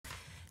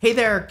Hey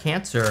there,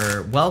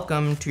 Cancer.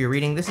 Welcome to your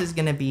reading. This is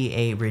going to be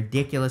a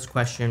ridiculous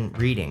question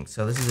reading.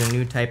 So this is a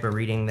new type of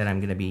reading that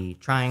I'm going to be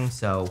trying.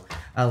 So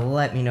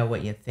let me know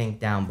what you think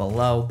down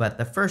below. But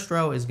the first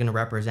row is going to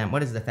represent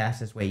what is the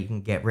fastest way you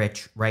can get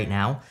rich right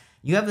now.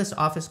 You have this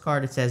office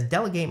card. It says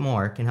delegate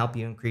more can help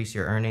you increase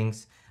your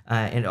earnings.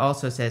 It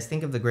also says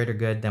think of the greater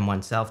good than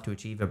oneself to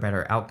achieve a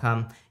better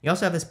outcome. You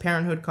also have this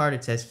parenthood card.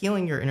 It says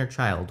healing your inner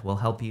child will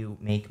help you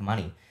make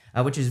money.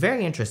 Which is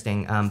very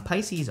interesting.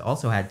 Pisces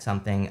also had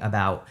something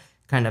about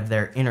kind of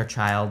their inner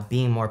child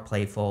being more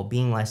playful,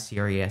 being less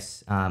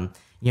serious,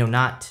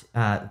 not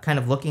kind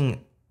of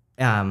looking,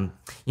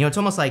 it's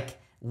almost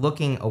like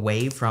looking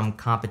away from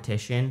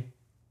competition.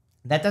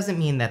 That doesn't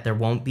mean that there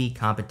won't be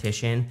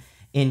competition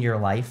in your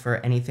life or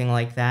anything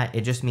like that.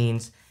 It just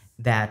means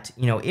that,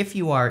 if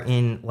you are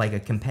in like a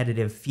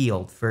competitive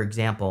field, for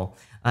example,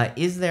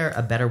 is there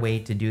a better way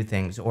to do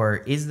things? Or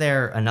is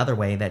there another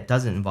way that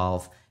doesn't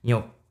involve,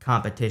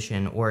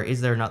 competition, or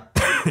is there not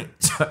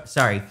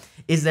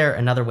is there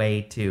another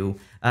way to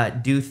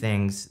do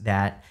things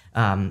that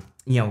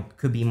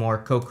could be more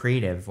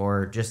co-creative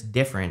or just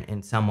different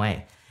in some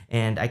way?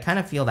 And I kind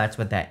of feel that's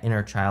what that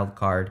inner child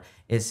card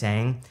is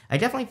saying. I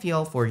definitely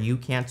feel for you,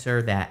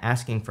 Cancer, that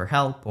asking for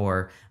help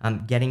or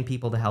getting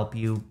people to help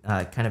you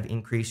kind of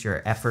increase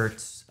your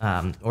efforts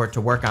or to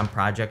work on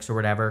projects or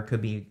whatever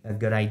could be a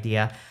good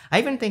idea. I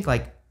even think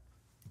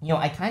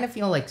I kind of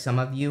feel like some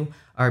of you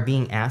are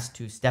being asked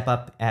to step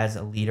up as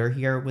a leader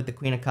here with the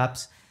Queen of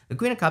Cups. The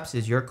Queen of Cups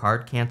is your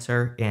card,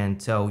 Cancer, and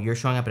so you're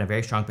showing up in a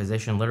very strong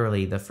position,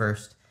 literally the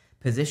first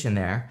position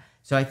there.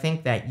 So I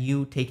think that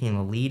you taking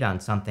the lead on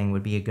something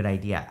would be a good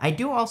idea. I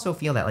do also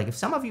feel that, if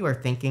some of you are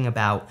thinking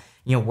about,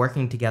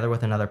 working together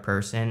with another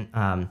person,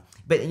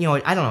 but, I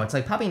don't know, it's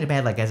like popping into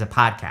bed, as a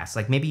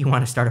podcast. Maybe you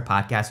want to start a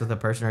podcast with a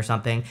person or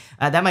something.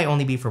 That might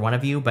only be for one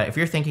of you, but if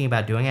you're thinking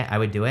about doing it, I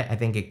would do it. I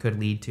think it could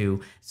lead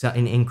to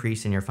an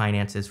increase in your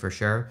finances for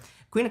sure.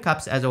 Queen of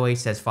Cups, as always,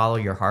 says follow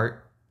your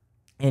heart.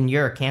 And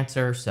you're a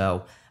Cancer,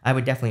 so I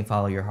would definitely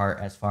follow your heart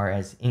as far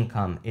as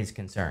income is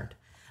concerned.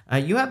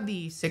 You have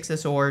the Six of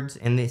Swords,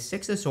 and the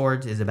Six of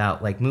Swords is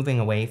about moving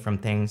away from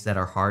things that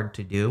are hard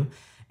to do.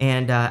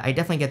 And I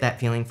definitely get that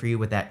feeling for you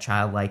with that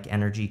childlike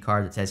energy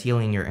card that says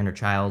healing your inner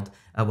child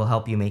will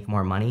help you make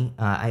more money.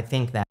 I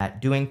think that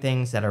doing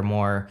things that are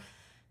more,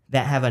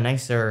 that have a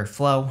nicer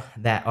flow,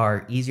 that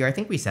are easier. I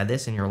think we said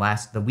this in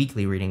the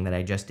weekly reading that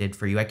I just did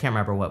for you. I can't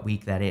remember what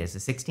week that is, the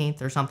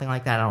 16th or something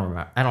like that. I don't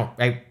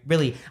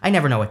remember. I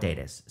never know what day it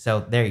is. So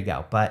there you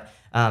go. But,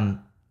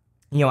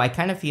 I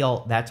kind of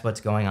feel that's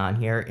what's going on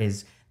here,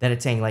 is that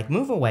it's saying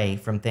move away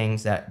from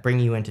things that bring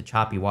you into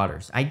choppy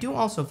waters. I do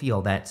also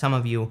feel that some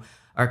of you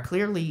are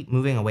clearly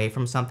moving away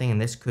from something,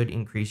 and this could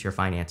increase your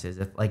finances.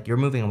 If you're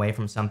moving away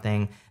from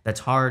something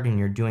that's hard and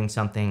you're doing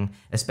something,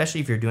 especially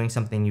if you're doing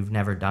something you've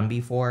never done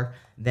before,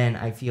 then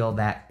I feel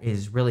that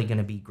is really going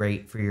to be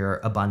great for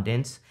your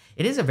abundance.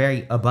 It is a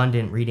very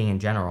abundant reading in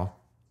general.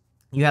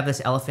 You have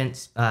this elephant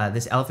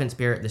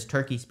spirit, this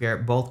turkey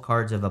spirit, both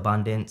cards of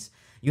abundance.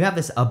 You have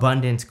this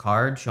abundance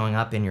card showing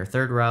up in your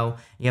third row.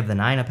 You have the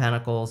Nine of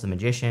Pentacles, the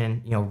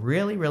Magician,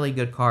 really, really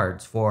good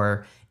cards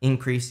for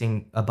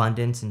increasing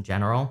abundance in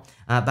general.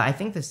 But I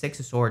think the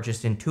Six of Swords,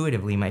 just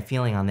intuitively, my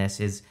feeling on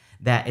this is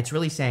that it's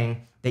really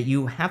saying that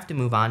you have to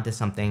move on to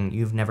something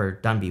you've never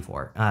done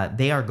before.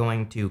 They are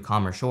going to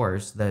calmer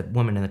shores, the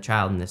woman and the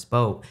child in this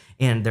boat,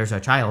 and there's a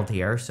child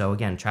here. So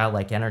again,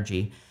 childlike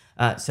energy.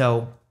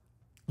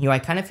 I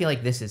kind of feel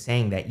like this is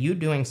saying that you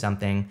doing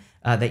something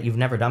that you've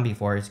never done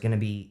before is going to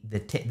be the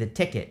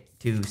ticket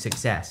to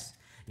success.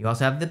 You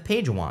also have the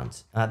Page of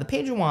Wands. The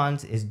Page of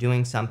Wands is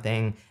doing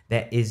something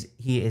that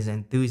he is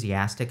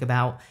enthusiastic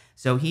about.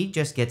 So he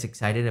just gets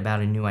excited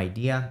about a new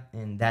idea,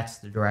 and that's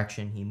the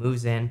direction he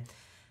moves in.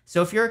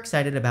 So if you're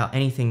excited about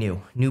anything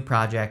new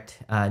project,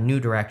 new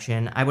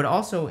direction, I would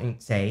also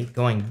say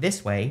going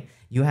this way,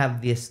 you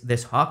have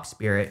this Hawk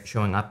Spirit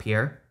showing up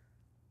here.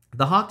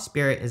 The Hawk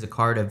Spirit is a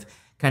card of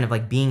kind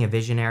of being a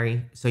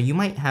visionary. So you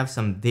might have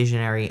some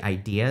visionary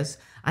ideas.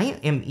 I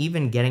am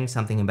even getting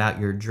something about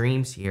your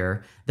dreams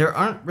here. There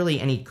aren't really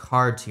any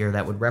cards here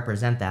that would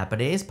represent that, but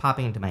it is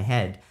popping into my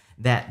head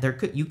that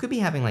you could be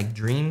having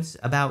dreams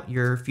about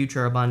your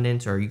future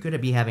abundance, or you could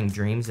be having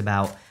dreams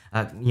about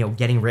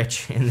getting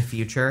rich in the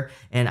future.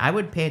 And I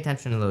would pay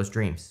attention to those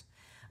dreams.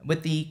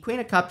 With the Queen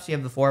of Cups, you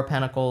have the Four of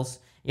Pentacles.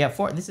 Yeah,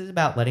 this is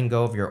about letting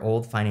go of your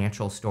old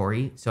financial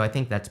story. So I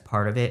think that's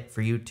part of it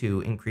for you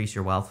to increase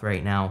your wealth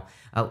right now.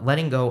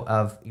 Letting go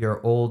of your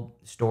old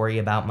story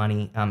about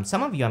money.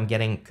 Some of you I'm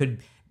getting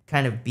could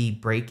kind of be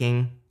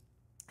breaking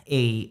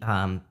a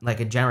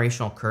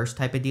generational curse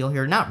type of deal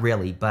here. Not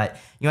really, but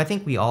I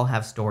think we all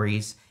have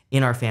stories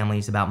in our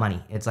families about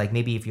money. It's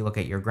maybe if you look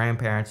at your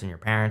grandparents and your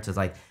parents, it's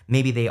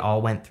maybe they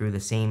all went through the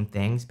same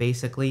things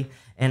basically.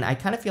 And I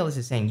kind of feel this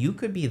is saying you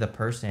could be the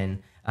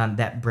person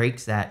that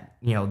breaks that,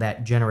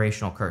 that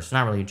generational curse.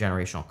 Not really a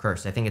generational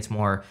curse. I think it's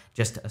more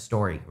just a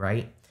story,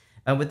 right?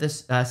 With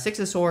this Six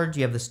of Swords,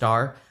 you have the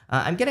Star.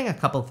 I'm getting a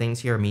couple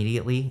things here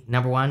immediately.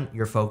 Number one,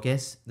 your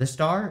focus. The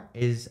Star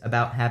is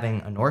about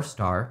having a North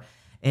Star.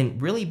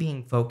 and really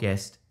being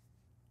focused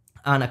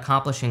on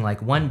accomplishing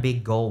like one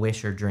big goal,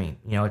 wish, or dream.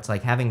 It's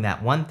like having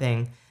that one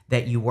thing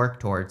that you work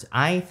towards.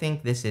 I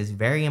think this is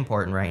very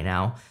important right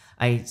now.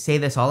 I say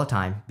this all the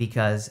time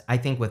because I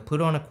think with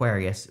Pluto and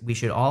Aquarius, we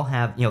should all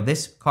have,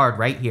 this card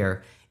right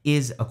here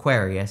is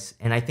Aquarius.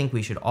 And I think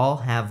we should all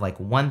have like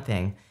one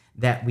thing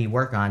that we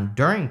work on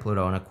during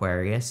Pluto and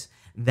Aquarius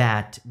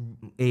that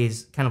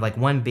is kind of like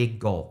one big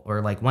goal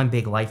or like one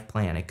big life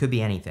plan. It could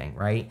be anything,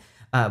 right?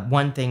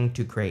 One thing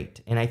to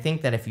create. And I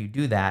think that if you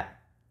do that,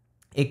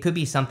 it could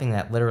be something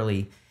that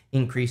literally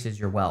increases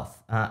your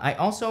wealth. I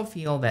also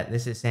feel that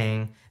this is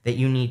saying that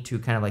you need to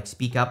kind of like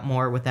speak up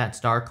more with that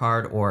star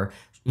card, or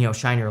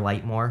shine your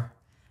light more.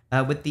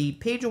 With the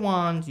Page of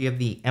Wands, you have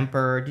the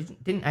Emperor.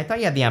 I thought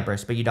you had the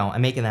Empress, but you don't.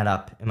 I'm making that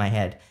up in my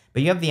head.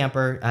 But you have the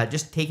Emperor,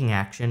 just taking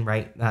action,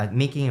 right?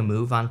 Making a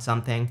move on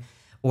something,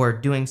 or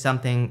doing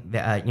something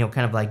that,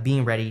 kind of like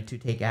being ready to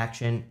take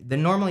action.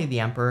 Normally the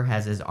Emperor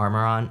has his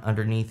armor on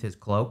underneath his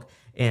cloak,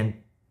 and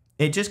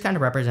it just kind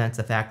of represents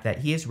the fact that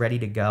he is ready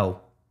to go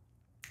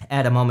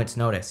at a moment's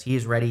notice. He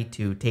is ready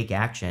to take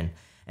action.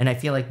 And I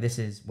feel like this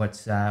is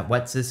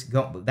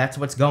that's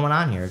what's going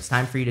on here. It's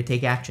time for you to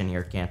take action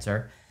here,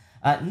 Cancer.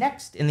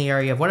 Next, in the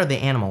area of what are the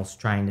animals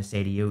trying to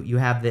say to you, you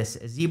have this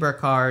zebra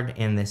card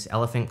and this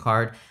elephant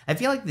card. I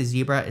feel like the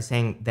zebra is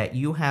saying that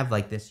you have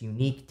like this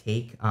unique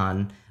take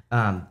on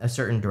a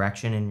certain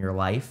direction in your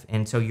life,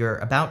 and so you're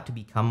about to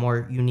become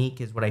more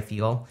unique, is what I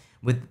feel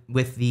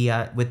with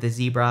the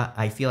zebra.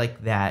 I feel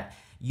like that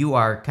you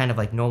are kind of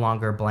like no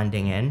longer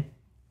blending in.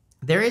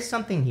 There is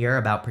something here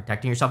about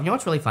protecting yourself.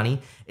 What's really funny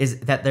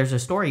is that there's a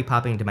story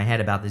popping into my head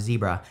about the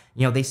zebra.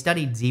 They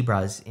studied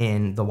zebras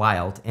in the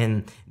wild,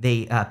 and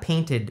they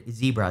painted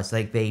zebras,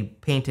 like they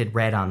painted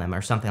red on them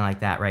or something like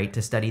that, right,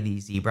 to study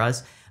these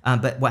zebras.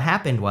 But what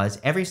happened was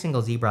every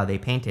single zebra they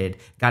painted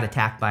got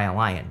attacked by a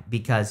lion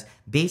because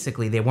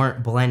basically they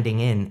weren't blending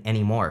in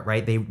anymore,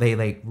 right? They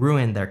like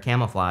ruined their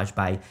camouflage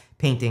by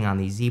painting on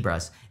these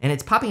zebras. And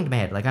it's popping into my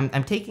head. Like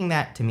I'm taking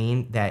that to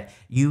mean that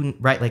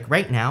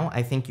right now,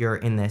 I think you're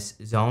in this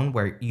zone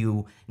where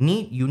you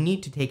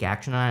need to take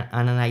action on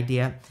an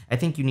idea. I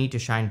think you need to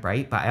shine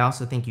bright, but I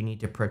also think you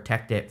need to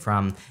protect it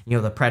from,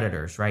 the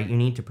predators, right? You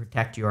need to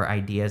protect your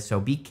ideas. So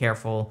be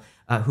careful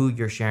who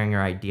you're sharing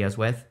your ideas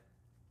with.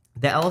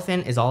 The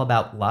elephant is all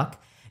about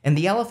luck, and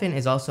the elephant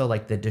is also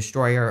like the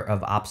destroyer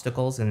of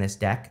obstacles in this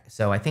deck.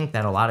 So I think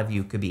that a lot of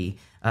you could be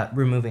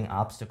removing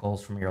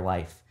obstacles from your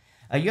life.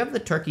 You have the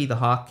turkey, the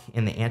hawk,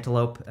 and the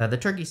antelope. The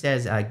turkey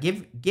says,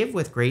 give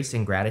with grace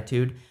and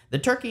gratitude. The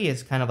turkey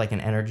is kind of like an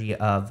energy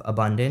of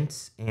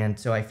abundance, and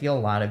so I feel a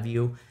lot of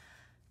you,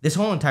 this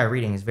whole entire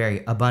reading is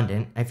very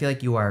abundant. I feel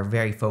like you are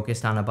very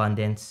focused on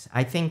abundance.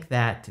 I think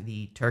that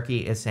the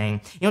turkey is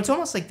saying, it's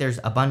almost like there's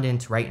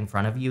abundance right in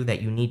front of you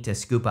that you need to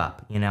scoop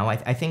up.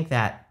 I think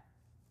that,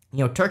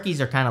 turkeys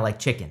are kind of like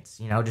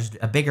chickens, just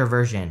a bigger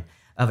version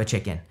of a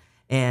chicken.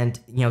 And,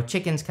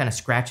 chickens kind of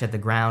scratch at the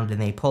ground and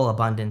they pull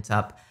abundance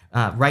up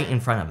right in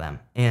front of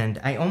them. And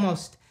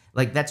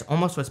that's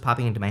almost what's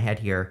popping into my head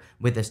here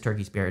with this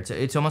turkey spirit. So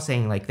it's almost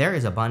saying like there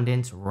is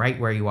abundance right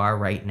where you are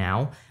right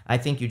now. I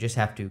think you just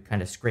have to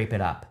kind of scrape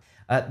it up.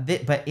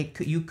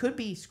 You could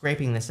be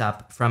scraping this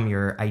up from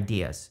your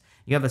ideas.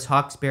 You have this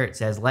hawk spirit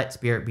says, let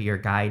spirit be your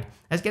guide.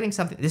 I was getting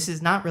something, this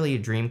is not really a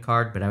dream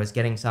card, but I was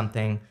getting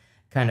something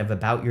kind of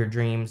about your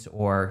dreams,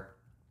 or,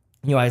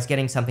 I was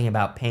getting something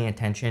about paying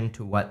attention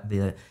to what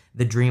the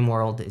dream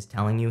world is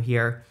telling you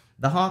here.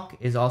 The hawk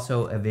is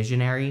also a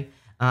visionary.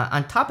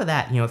 On top of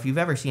that, if you've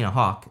ever seen a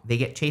hawk, they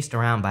get chased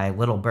around by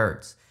little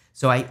birds.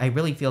 So I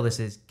really feel this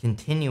is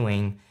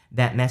continuing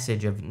that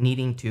message of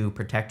needing to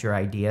protect your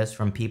ideas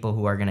from people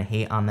who are going to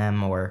hate on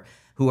them or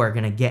who are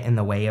going to get in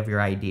the way of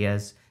your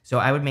ideas. So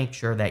I would make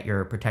sure that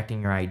you're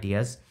protecting your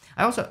ideas.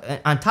 I also,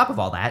 on top of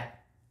all that,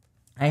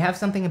 I have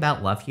something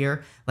about love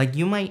here. Like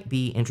you might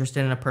be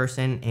interested in a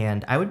person,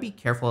 and I would be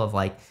careful of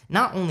like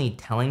not only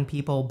telling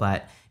people,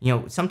 but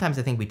sometimes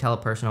I think we tell a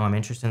person, oh, I'm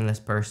interested in this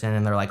person,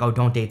 and they're like, oh,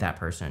 don't date that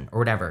person or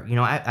whatever.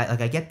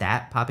 I get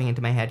that popping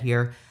into my head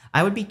here.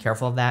 I would be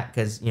careful of that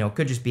because it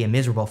could just be a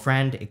miserable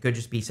friend. It could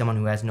just be someone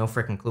who has no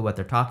freaking clue what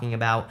they're talking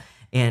about.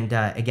 And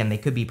again, they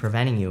could be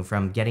preventing you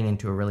from getting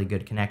into a really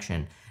good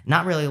connection.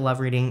 Not really a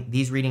love reading.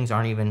 These readings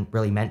aren't even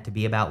really meant to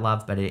be about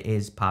love, but it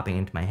is popping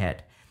into my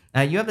head.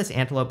 You have this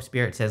antelope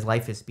spirit says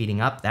life is speeding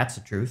up. That's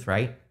the truth,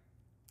 right?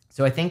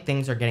 So I think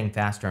things are getting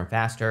faster and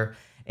faster,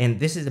 and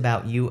this is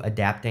about you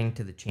adapting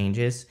to the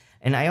changes.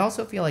 And I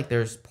also feel like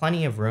there's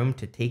plenty of room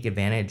to take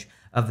advantage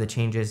of the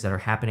changes that are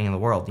happening in the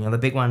world. The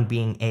big one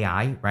being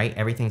AI, right?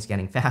 Everything's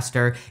getting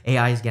faster.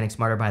 AI is getting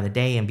smarter by the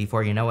day, and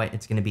before you know it,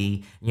 it's going to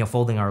be,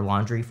 folding our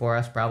laundry for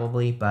us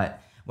probably.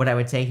 But what I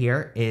would say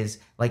here is,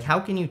 like, how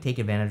can you take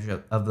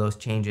advantage of those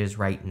changes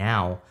right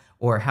now?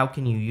 Or how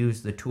can you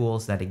use the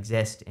tools that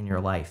exist in your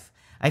life?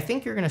 I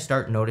think you're going to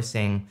start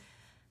noticing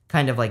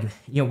kind of like,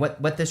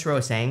 what this row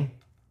is saying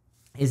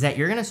is that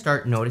you're going to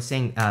start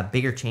noticing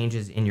bigger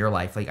changes in your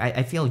life. Like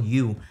I feel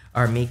you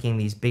are making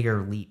these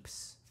bigger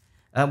leaps.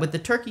 With the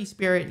Turkey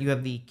spirit, you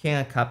have the King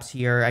of Cups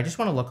here. I just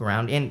want to look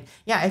around. And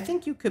yeah, I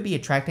think you could be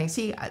attracting,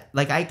 see,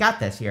 I got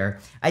this here.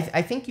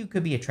 I think you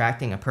could be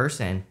attracting a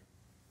person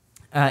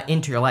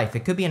into your life.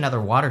 It could be another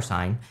water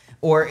sign,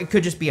 or it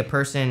could just be a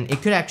person.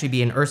 It could actually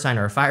be an earth sign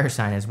or a fire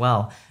sign as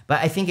well.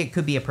 But I think it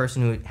could be a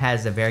person who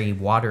has a very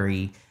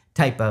watery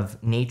type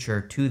of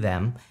nature to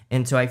them.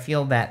 And so I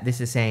feel that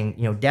this is saying,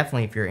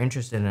 definitely if you're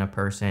interested in a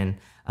person,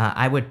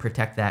 I would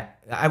protect that.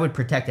 I would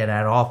protect it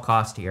at all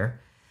cost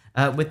here.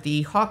 With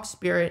the Hawk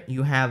spirit,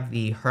 you have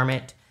the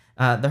Hermit.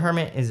 The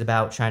Hermit is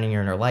about shining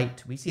your inner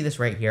light. We see this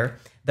right here.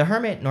 The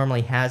Hermit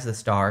normally has the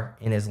star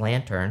in his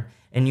lantern,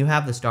 and you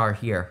have the star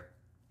here.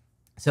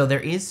 So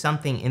there is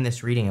something in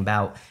this reading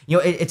about,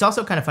 it's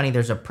also kind of funny.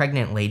 There's a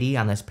pregnant lady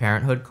on this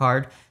parenthood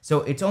card.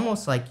 So it's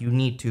almost like you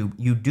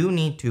do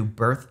need to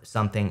birth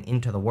something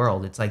into the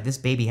world. It's like this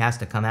baby has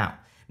to come out.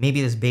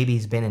 Maybe this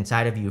baby's been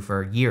inside of you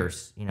for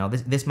years.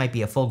 This might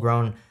be a full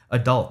grown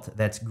adult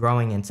that's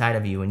growing inside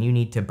of you, and you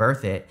need to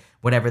birth it,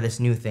 whatever this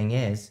new thing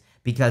is,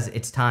 because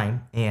it's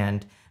time.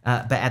 And,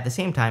 but at the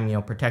same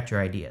time, protect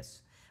your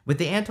ideas. With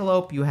the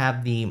Antelope, you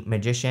have the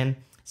Magician.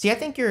 See, I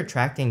think you're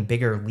attracting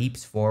bigger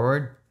leaps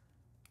forward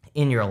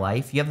in your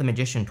life. You have the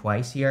Magician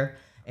twice here,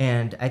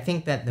 and I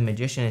think that the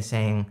Magician is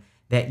saying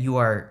that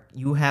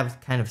you have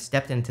kind of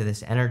stepped into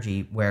this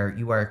energy where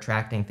you are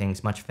attracting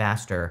things much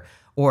faster,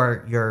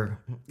 or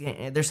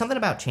there's something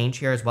about change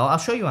here as well. I'll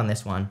show you on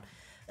this one.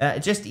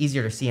 It's just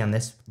easier to see on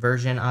this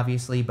version,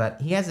 obviously,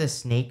 but he has a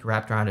snake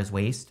wrapped around his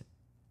waist,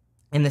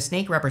 and the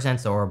snake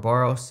represents the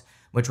Ouroboros,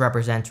 which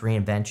represents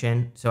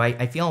reinvention. So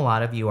I feel a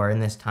lot of you are in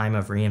this time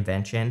of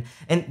reinvention.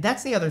 And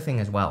that's the other thing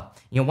as well.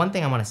 One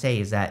thing I want to say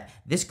is that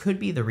this could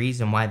be the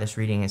reason why this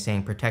reading is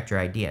saying protect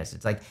your ideas.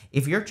 It's like,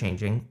 if you're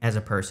changing as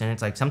a person,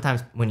 it's like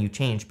sometimes when you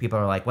change, people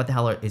are like, what the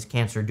hell is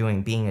Cancer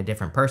doing being a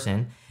different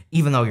person?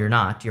 Even though you're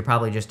not, you're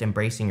probably just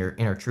embracing your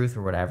inner truth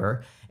or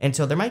whatever. And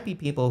so there might be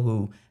people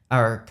who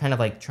are kind of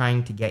like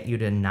trying to get you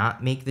to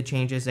not make the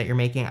changes that you're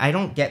making. I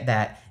don't get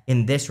that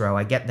in this row.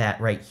 I get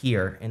that right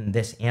here in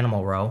this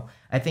animal row.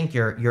 I think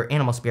your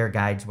animal spirit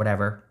guides,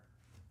 whatever,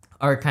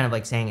 are kind of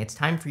like saying it's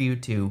time for you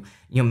to,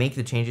 make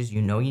the changes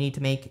you need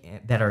to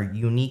make that are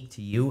unique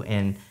to you,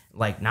 and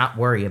like not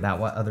worry about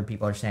what other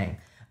people are saying.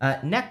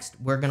 Next,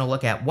 we're going to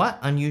look at what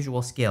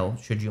unusual skill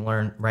should you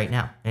learn right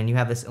now. And you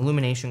have this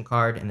illumination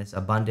card and this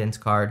abundance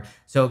card.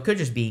 So it could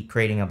just be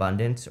creating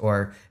abundance,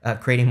 or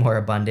creating more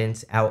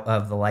abundance out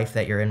of the life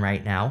that you're in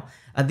right now.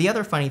 The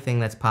other funny thing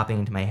that's popping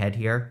into my head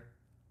here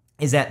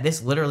is that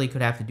this literally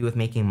could have to do with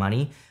making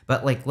money.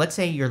 But like, let's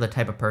say you're the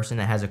type of person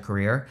that has a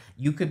career.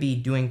 You could be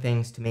doing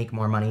things to make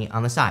more money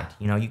on the side.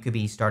 You could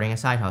be starting a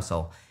side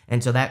hustle.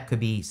 And so that could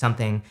be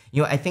something,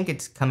 I think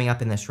it's coming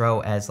up in this row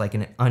as like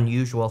an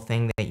unusual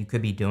thing that you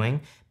could be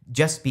doing,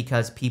 just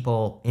because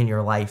people in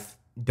your life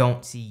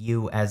don't see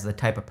you as the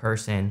type of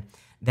person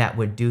that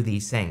would do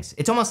these things.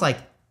 It's almost like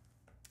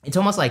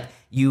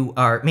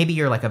maybe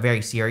you're like a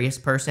very serious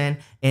person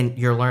and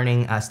you're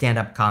learning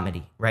stand-up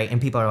comedy, right? And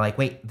people are like,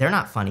 wait, they're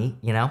not funny,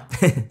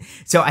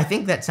 So I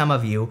think that some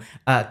of you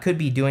could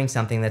be doing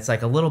something that's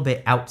like a little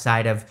bit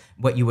outside of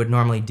what you would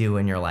normally do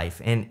in your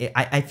life. And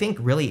I think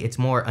really it's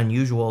more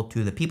unusual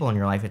to the people in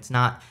your life. It's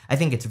not, I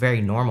think it's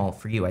very normal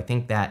for you. I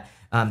think that,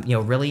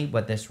 really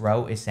what this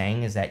row is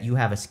saying is that you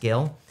have a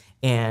skill,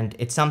 and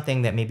it's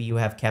something that maybe you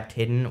have kept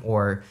hidden,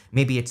 or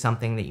maybe it's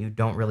something that you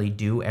don't really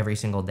do every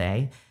single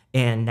day.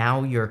 And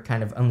now you're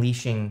kind of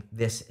unleashing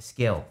this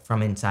skill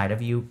from inside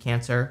of you,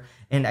 Cancer.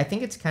 And I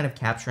think it's kind of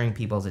capturing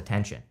people's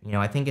attention.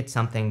 I think it's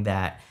something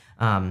that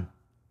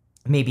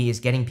maybe is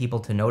getting people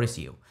to notice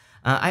you.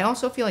 I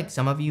also feel like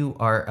some of you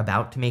are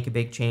about to make a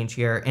big change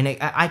here. And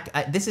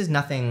this is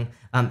nothing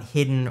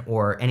hidden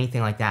or anything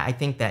like that. I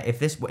think that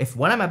if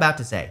what I'm about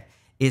to say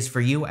is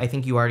for you, I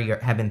think you already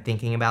have been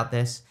thinking about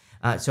this.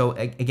 So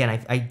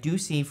again, I do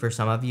see for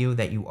some of you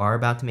that you are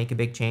about to make a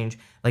big change.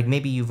 Like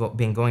maybe you've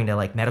been going to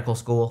like medical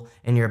school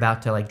and you're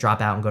about to like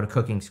drop out and go to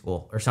cooking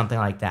school or something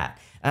like that.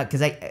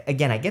 Because I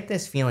get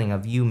this feeling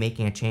of you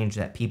making a change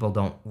that people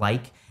don't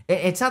like.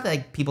 It's not that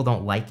like people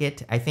don't like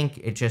it. I think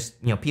it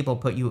just, people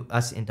put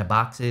us into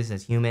boxes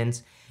as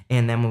humans.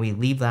 And then when we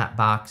leave that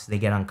box, they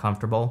get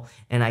uncomfortable.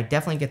 And I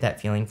definitely get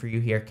that feeling for you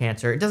here,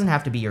 Cancer. It doesn't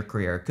have to be your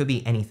career. It could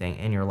be anything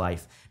in your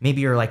life.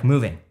 Maybe you're like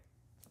moving,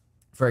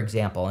 for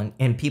example,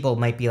 and people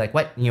might be like,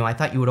 what, I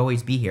thought you would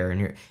always be here,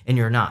 and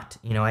you're not.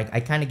 I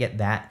kind of get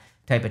that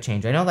type of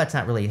change. I know that's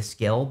not really a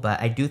skill,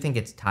 but I do think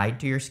it's tied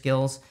to your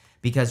skills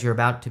because you're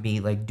about to be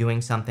like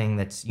doing something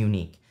that's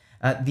unique.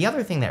 The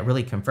other thing that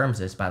really confirms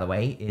this, by the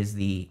way, is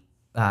the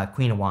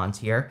Queen of Wands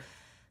here.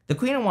 The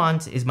Queen of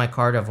Wands is my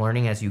card of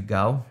learning as you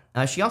go.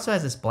 She also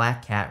has this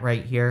black cat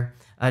right here.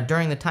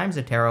 During the times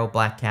of tarot,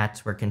 black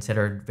cats were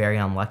considered very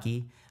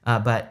unlucky.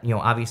 But,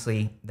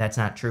 obviously that's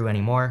not true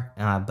anymore.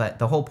 But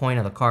the whole point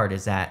of the card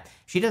is that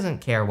she doesn't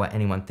care what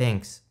anyone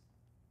thinks.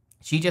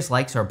 She just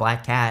likes her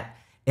black cat,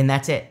 and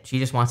that's it. She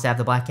just wants to have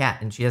the black cat,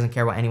 and she doesn't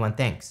care what anyone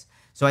thinks.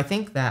 So I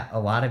think that a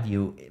lot of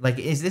you, like,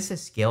 is this a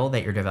skill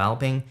that you're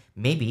developing?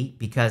 Maybe,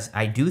 because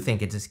I do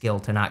think it's a skill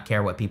to not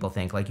care what people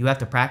think. Like, you have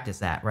to practice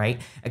that,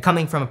 right?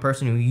 Coming from a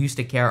person who used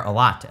to care a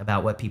lot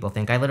about what people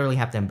think, I literally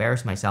have to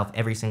embarrass myself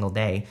every single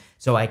day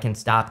so I can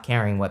stop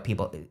caring what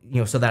people,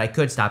 so that I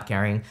could stop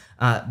caring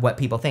what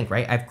people think,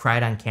 right? I've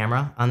cried on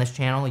camera on this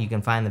channel. You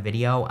can find the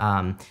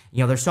video.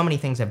 There's so many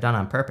things I've done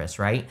on purpose,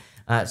 right?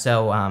 I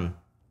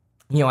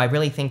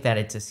really think that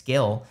it's a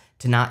skill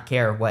to not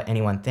care what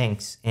anyone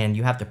thinks, and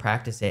you have to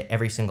practice it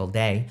every single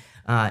day.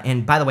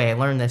 And by the way, I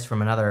learned this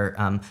from another,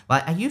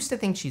 I used to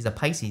think she's a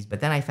Pisces, but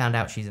then I found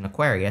out she's an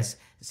Aquarius.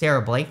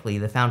 Sarah Blakely,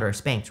 the founder of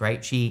Spanx,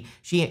 right? She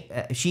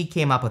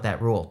came up with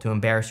that rule to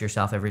embarrass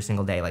yourself every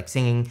single day, like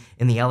singing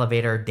in the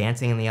elevator,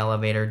 dancing in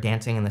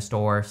the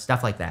store,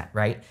 stuff like that,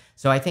 right?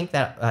 So I think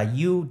that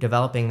you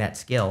developing that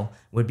skill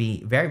would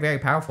be very, very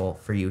powerful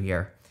for you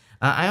here.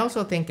 I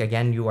also think,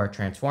 again, you are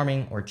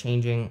transforming or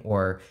changing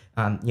or,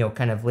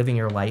 kind of living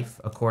your life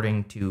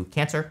according to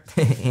Cancer.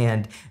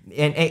 and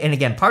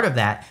again, part of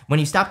that, when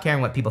you stop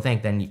caring what people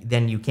think,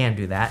 then you can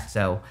do that.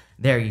 So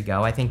there you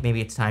go. I think maybe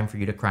it's time for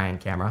you to cry on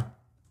camera.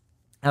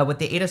 With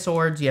the Eight of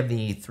Swords, you have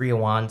the Three of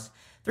Wands.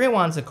 Three of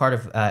Wands is a card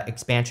of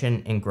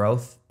expansion and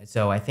growth.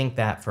 So I think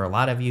that for a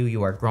lot of you,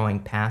 you are growing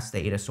past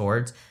the Eight of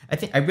Swords.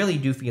 I really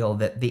do feel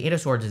that the Eight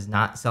of Swords is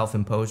not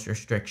self-imposed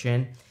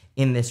restriction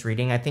in this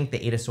reading. I think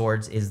the Eight of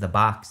Swords is the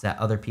box that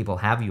other people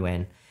have you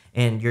in,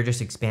 and you're just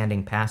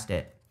expanding past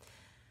it.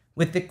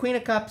 With the Queen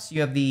of Cups,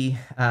 you have the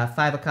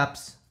Five of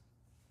Cups.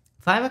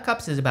 Five of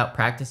Cups is about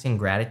practicing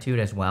gratitude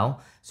as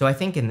well. So I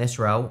think in this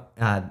row,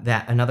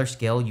 that another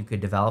skill you could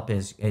develop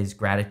is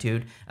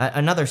gratitude.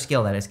 Another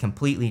skill that has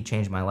completely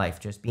changed my life,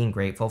 just being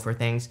grateful for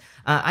things.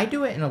 I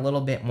do it in a little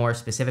bit more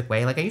specific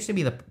way. Like, I used to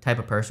be the type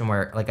of person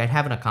where, like, I'd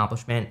have an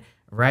accomplishment,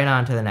 right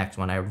on to the next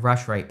one. I'd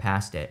rush right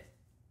past it.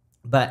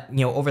 But,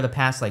 over the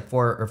past like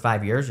 4 or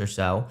 5 years or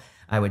so,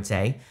 I would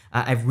say,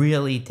 I've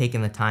really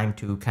taken the time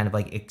to kind of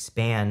like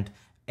expand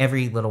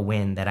every little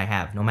win that I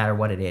have, no matter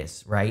what it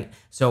is, right?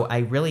 So I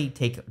really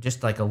take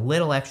just like a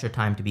little extra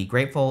time to be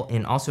grateful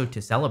and also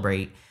to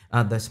celebrate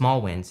the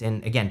small wins.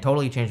 And again,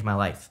 totally changed my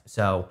life.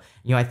 So,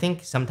 I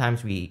think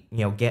sometimes we,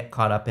 get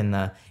caught up in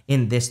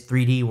this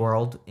 3D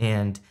world,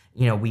 and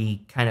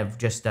we kind of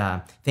just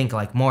think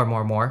like more,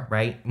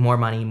 right? More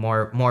money,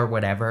 more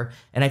whatever.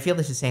 And I feel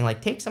this is saying,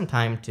 like, take some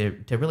time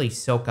to really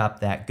soak up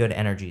that good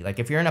energy. Like,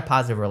 if you're in a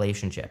positive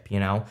relationship,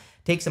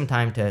 take some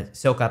time to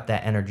soak up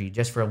that energy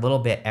just for a little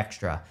bit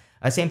extra.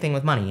 Same thing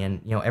with money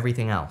and,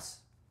 everything else.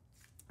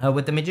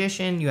 With the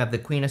Magician, you have the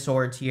Queen of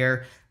Swords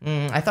here.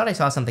 I thought I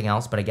saw something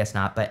else, but I guess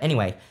not. But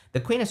anyway, the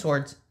Queen of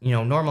Swords,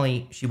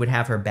 normally she would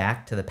have her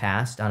back to the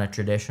past on a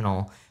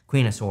traditional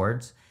Queen of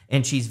Swords,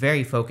 and she's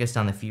very focused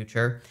on the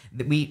future.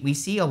 We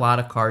see a lot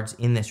of cards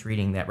in this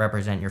reading that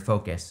represent your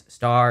focus.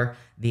 Star,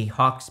 the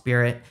Hawk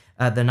Spirit,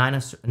 the Nine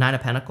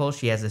of Pentacles,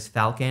 she has this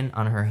falcon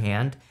on her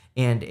hand,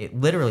 and it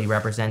literally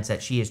represents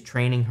that she is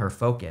training her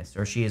focus,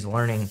 or she is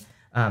learning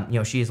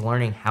she is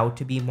learning how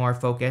to be more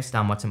focused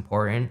on what's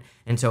important.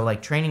 And so,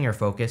 like, training your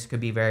focus could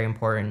be very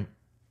important.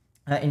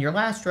 In your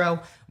last row,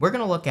 we're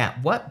going to look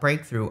at what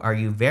breakthrough are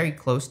you very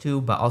close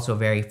to, but also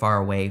very far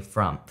away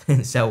from.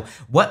 So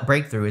what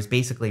breakthrough is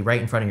basically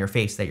right in front of your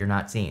face that you're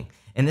not seeing.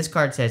 And this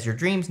card says, your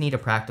dreams need a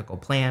practical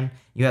plan.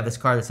 You have this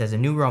card that says, a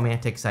new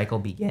romantic cycle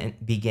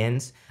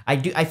begins.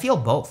 I feel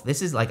both.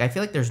 This is like, I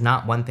feel like there's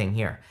not one thing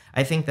here.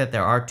 I think that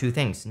there are two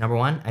things. Number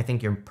one, I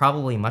think you're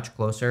probably much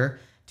closer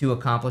to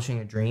accomplishing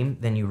a dream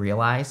than you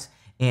realize.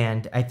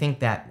 And I think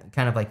that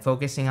kind of like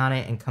focusing on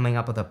it and coming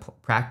up with a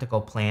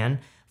practical plan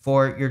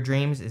for your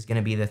dreams is going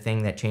to be the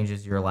thing that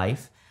changes your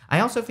life.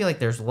 I also feel like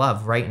there's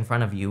love right in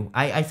front of you.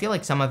 I feel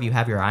like some of you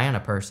have your eye on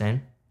a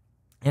person,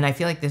 and I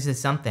feel like this is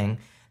something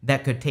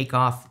that could take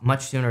off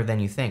much sooner than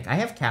you think. I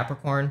have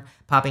Capricorn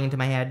popping into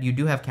my head. You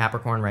do have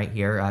Capricorn right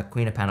here,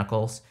 Queen of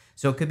Pentacles.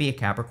 So it could be a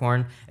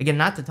Capricorn. Again,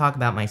 not to talk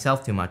about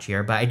myself too much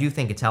here, but I do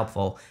think it's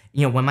helpful.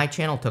 When my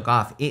channel took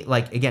off, it,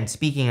 like, again,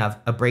 speaking of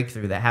a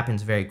breakthrough that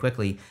happens very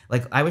quickly,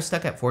 like, I was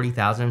stuck at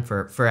 40,000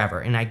 for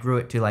forever, and I grew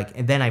it to like,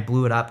 and then I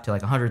blew it up to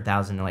like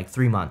 100,000 in like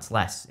 3 months,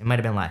 less. It might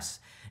have been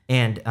less.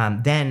 And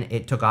then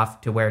it took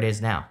off to where it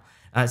is now.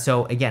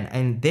 So again,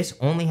 and this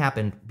only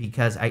happened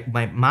because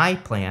my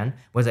plan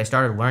was I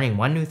started learning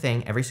one new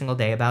thing every single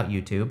day about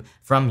YouTube,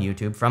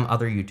 from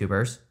other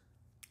YouTubers.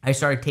 I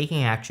started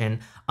taking action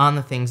on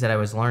the things that I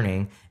was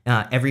learning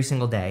every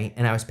single day,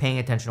 and I was paying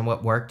attention to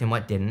what worked and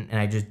what didn't, and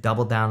I just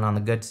doubled down on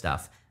the good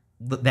stuff.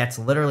 That's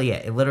literally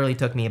it. It literally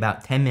took me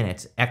about 10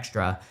 minutes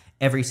extra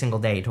every single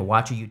day to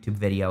watch a YouTube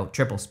video,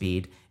 triple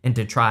speed, and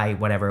to try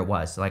whatever it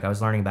was. So, like, I was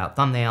learning about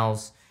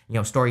thumbnails,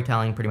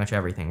 storytelling, pretty much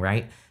everything,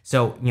 right?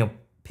 So,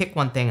 pick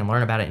one thing and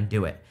learn about it and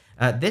do it.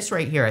 This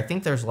right here, I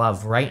think there's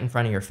love right in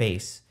front of your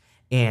face,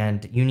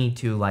 and you need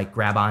to, like,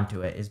 grab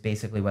onto it, is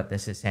basically what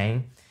this is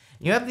saying.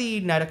 You have the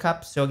Knight of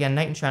Cups. So again,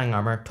 Knight in Shining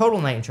Armor, total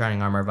Knight in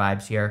Shining Armor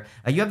vibes here.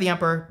 You have the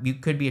Emperor. You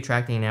could be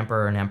attracting an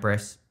Emperor or an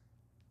Empress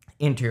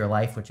into your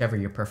life, whichever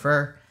you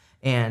prefer.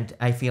 And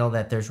I feel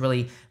that there's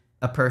really,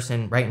 a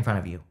person right in front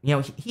of you.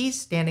 He's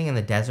standing in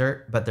the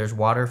desert, but there's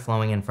water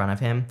flowing in front of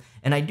him.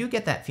 And I do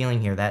get that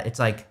feeling here that it's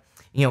like,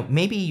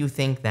 maybe you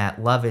think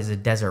that love is a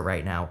desert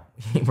right now,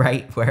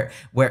 right?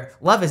 Where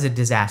love is a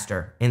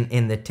disaster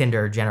in the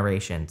Tinder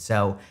generation.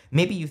 So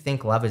maybe you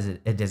think love is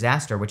a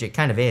disaster, which it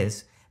kind of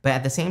is. But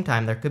at the same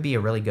time, there could be a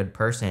really good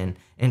person.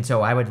 And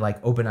so I would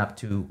like open up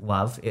to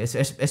love,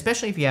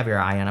 especially if you have your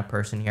eye on a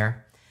person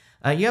here.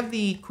 You have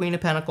the Queen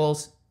of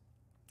Pentacles.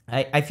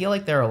 I feel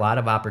like there are a lot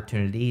of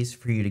opportunities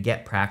for you to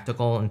get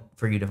practical and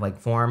for you to like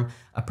form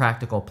a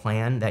practical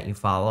plan that you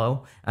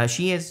follow.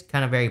 She is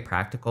kind of very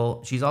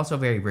practical. She's also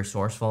very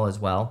resourceful as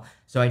well.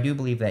 So I do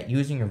believe that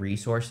using your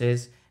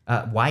resources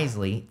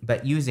wisely,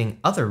 but using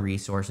other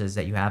resources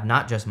that you have,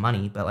 not just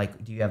money, but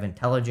like, do you have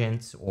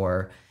intelligence,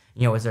 or,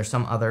 is there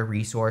some other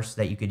resource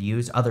that you could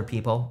use? Other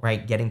people,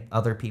 right? Getting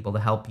other people to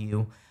help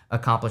you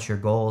accomplish your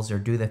goals or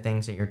do the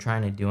things that you're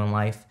trying to do in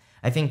life.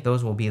 I think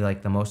those will be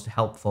like the most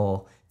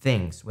helpful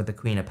things with the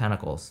Queen of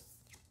Pentacles.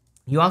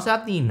 You also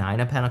have the Nine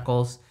of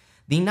Pentacles.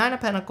 The Nine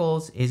of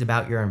Pentacles is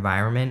about your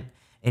environment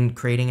and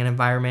creating an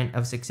environment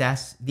of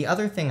success. The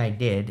other thing I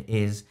did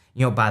is,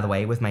 by the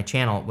way, with my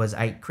channel, was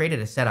I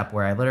created a setup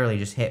where I literally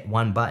just hit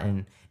one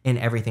button and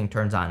everything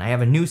turns on. I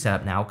have a new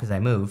setup now because I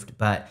moved,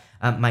 but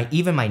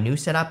even my new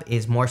setup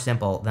is more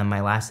simple than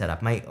my last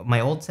setup. My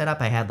old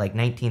setup, I had like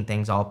 19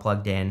 things all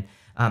plugged in.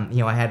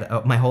 I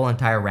had my whole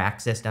entire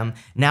rack system.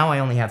 Now I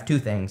only have two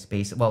things,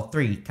 well,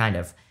 three kind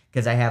of,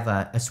 because I have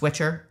a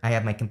switcher, I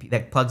have my computer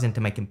that plugs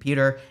into my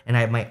computer, and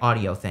I have my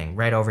audio thing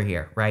right over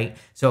here, right?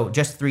 So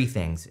just three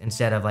things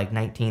instead of like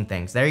 19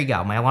 things. There you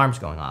go. My alarm's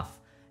going off,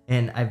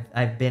 and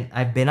I've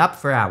been up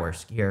for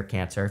hours here,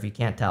 Cancer, if you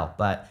can't tell.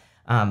 But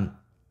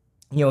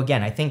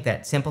again, I think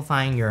that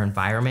simplifying your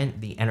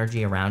environment, the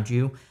energy around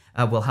you,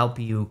 will help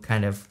you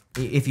kind of,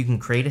 if you can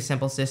create a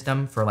simple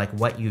system for like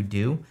what you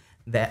do,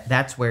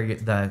 that's where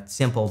the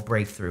simple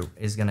breakthrough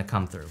is going to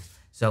come through.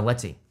 So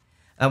let's see.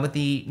 With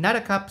the Knight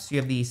of Cups, you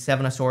have the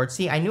Seven of Swords.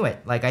 See, I knew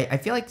it. Like, I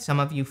feel like some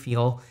of you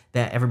feel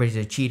that everybody's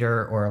a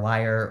cheater or a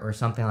liar or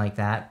something like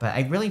that, but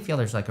I really feel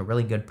there's like a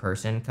really good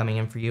person coming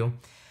in for you.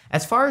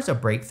 As far as a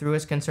breakthrough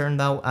is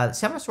concerned, though,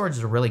 Seven of Swords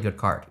is a really good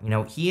card.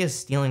 He is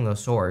stealing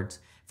those swords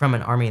from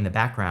an army in the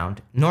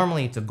background.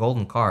 Normally, it's a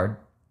golden card.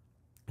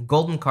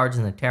 Golden cards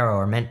in the tarot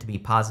are meant to be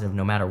positive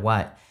no matter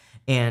what.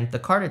 And the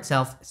card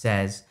itself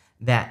says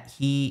that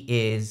he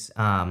is,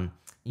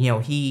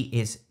 he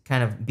is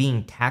kind of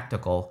being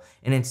tactical,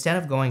 and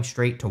instead of going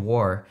straight to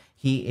war,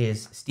 he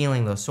is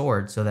stealing those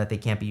swords so that they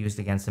can't be used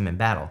against him in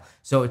battle.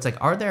 So it's like,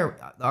 are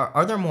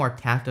there more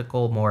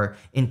tactical, more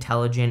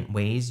intelligent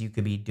ways you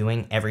could be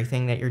doing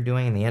everything that you're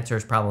doing? And the answer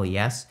is probably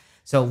yes.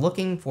 So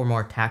looking for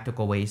more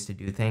tactical ways to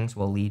do things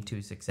will lead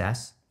to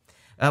success.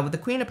 With the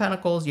Queen of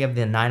Pentacles, you have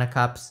the Nine of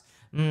Cups.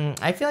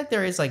 I feel like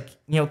there is like,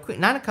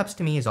 Nine of Cups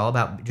to me is all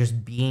about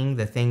just being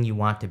the thing you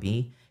want to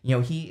be.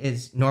 He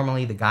is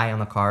normally the guy on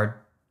the card.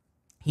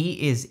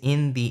 He is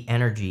in the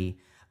energy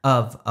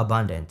of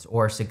abundance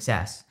or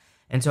success.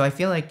 And so I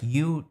feel like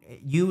you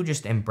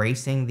just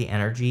embracing the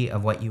energy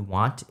of what you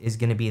want is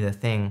going to be the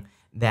thing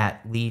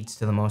that leads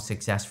to the most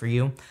success for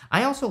you.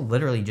 I also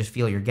literally just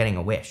feel you're getting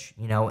a wish,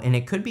 and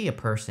it could be a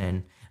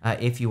person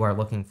if you are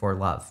looking for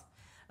love.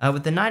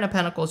 With the Nine of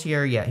Pentacles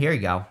here, yeah, here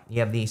you go.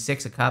 You have the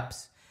Six of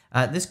Cups.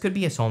 This could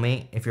be a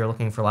soulmate if you're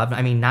looking for love.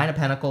 I mean, Nine of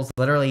Pentacles,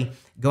 literally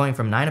going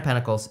from Nine of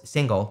Pentacles,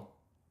 single,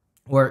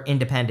 or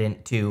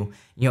independent to,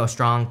 a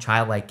strong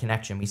childlike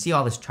connection. We see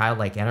all this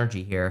childlike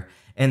energy here.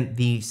 And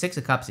the Six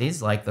of Cups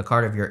is like the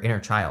card of your inner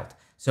child.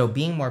 So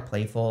being more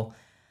playful,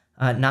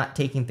 not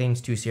taking things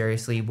too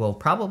seriously will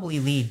probably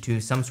lead to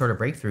some sort of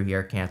breakthrough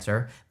here,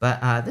 Cancer.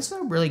 But this is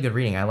a really good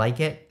reading. I like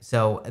it.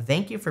 So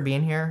thank you for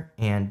being here,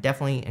 and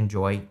definitely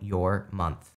enjoy your month.